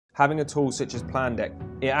Having a tool such as Plandek,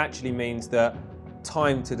 it actually means that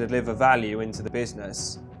time to deliver value into the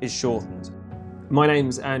business is shortened. My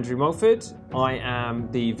name's Andrew Mulford. I am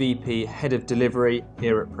the VP Head of Delivery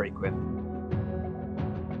here at Preqin.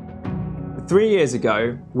 3 years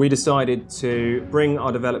ago, we decided to bring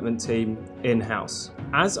our development team in-house.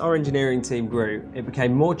 As our engineering team grew, it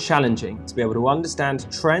became more challenging to be able to understand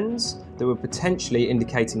trends that were potentially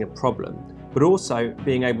indicating a problem, but also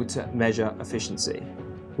being able to measure efficiency.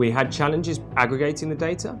 We had challenges aggregating the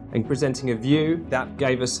data and presenting a view that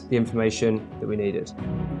gave us the information that we needed.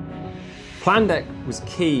 Plandek was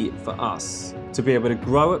key for us to be able to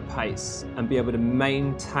grow at pace and be able to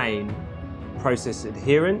maintain process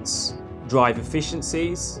adherence, drive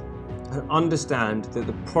efficiencies, and understand that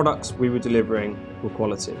the products we were delivering were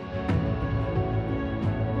quality.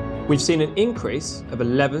 We've seen an increase of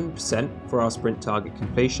 11% for our sprint target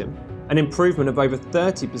completion, an improvement of over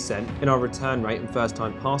 30% in our return rate and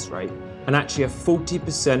first-time pass rate, and actually a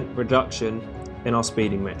 40% reduction in our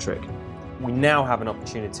speeding metric. We now have an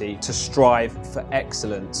opportunity to strive for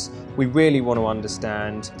excellence. We really want to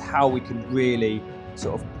understand how we can really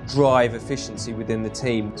sort of drive efficiency within the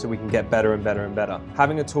team so we can get better and better and better.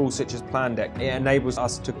 Having a tool such as Plandek, it enables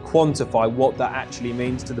us to quantify what that actually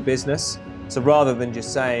means to the business. So rather than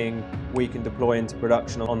just saying we can deploy into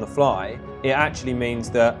production on the fly, it actually means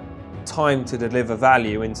that time to deliver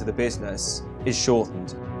value into the business is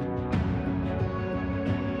shortened.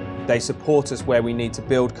 They support us where we need to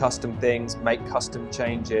build custom things, make custom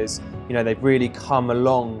changes. You know, they've really come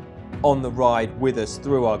along on the ride with us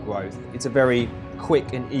through our growth. It's a very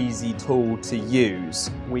quick and easy tool to use.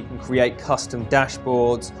 We can create custom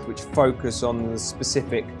dashboards which focus on the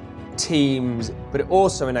specific teams, but it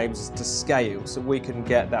also enables us to scale so we can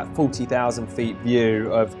get that 40,000 feet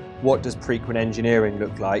view of what does Preqin engineering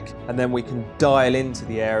look like, and then we can dial into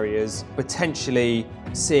the areas, potentially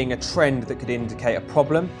seeing a trend that could indicate a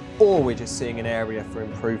problem, or we're just seeing an area for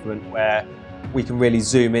improvement where we can really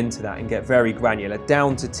zoom into that and get very granular,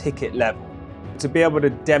 down to ticket level. To be able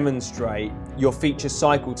to demonstrate your feature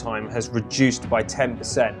cycle time has reduced by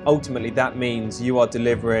 10%. Ultimately, that means you are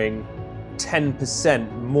delivering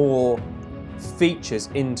 10% more features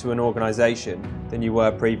into an organization than you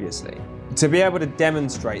were previously. To be able to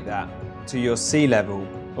demonstrate that to your C-level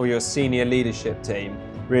or your senior leadership team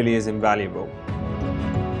really is invaluable.